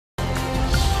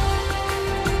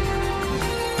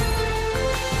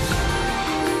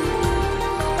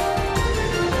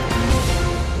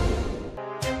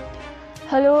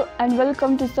Hello and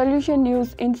welcome to Solution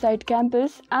News Inside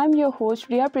Campus. I'm your host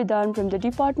Riya Pradhan from the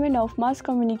Department of Mass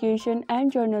Communication and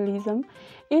Journalism.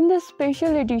 In this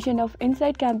special edition of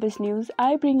Inside Campus News,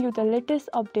 I bring you the latest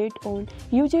update on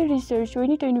UJ Research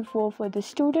 2024 for the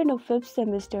student of 5th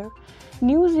semester.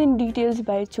 News in details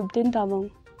by Chubdin Tamang.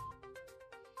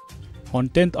 On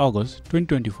 10th August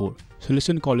 2024,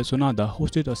 Solution College Sonada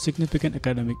hosted a significant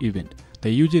academic event. The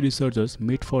UJ researchers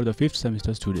meet for the 5th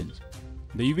semester students.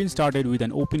 The event started with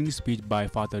an opening speech by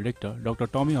Father Rector Dr.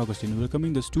 Tommy Augustine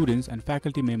welcoming the students and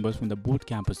faculty members from the both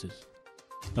campuses.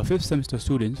 The 5th semester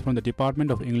students from the Department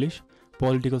of English,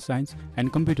 Political Science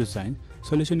and Computer Science,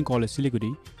 Solution College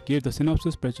Siliguri, gave the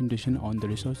synopsis presentation on the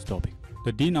research topic.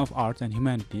 The Dean of Arts and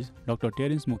Humanities, Dr.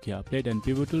 Terence Mukhia, played a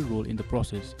pivotal role in the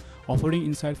process, offering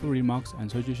insightful remarks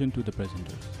and suggestions to the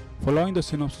presenters. Following the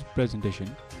synopsis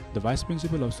presentation, the Vice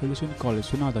Principal of Solution College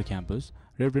Sonada campus,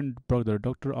 Reverend Brother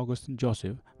Dr. Augustine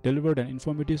Joseph, delivered an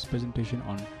informative presentation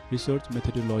on research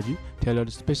methodology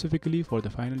tailored specifically for the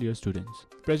final year students.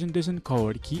 The presentation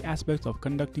covered key aspects of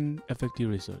conducting effective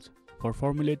research. For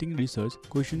formulating research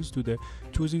questions to the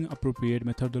choosing appropriate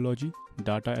methodology,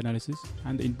 data analysis,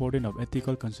 and the importance of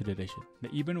ethical consideration.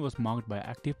 The event was marked by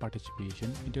active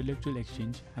participation, intellectual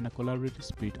exchange, and a collaborative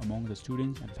spirit among the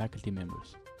students and faculty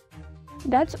members.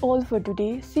 That's all for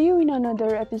today. See you in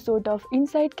another episode of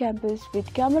Inside Campus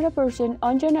with camera person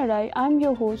Anjana Rai. I'm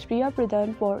your host Riya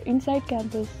Pradhan for Inside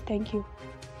Campus. Thank you.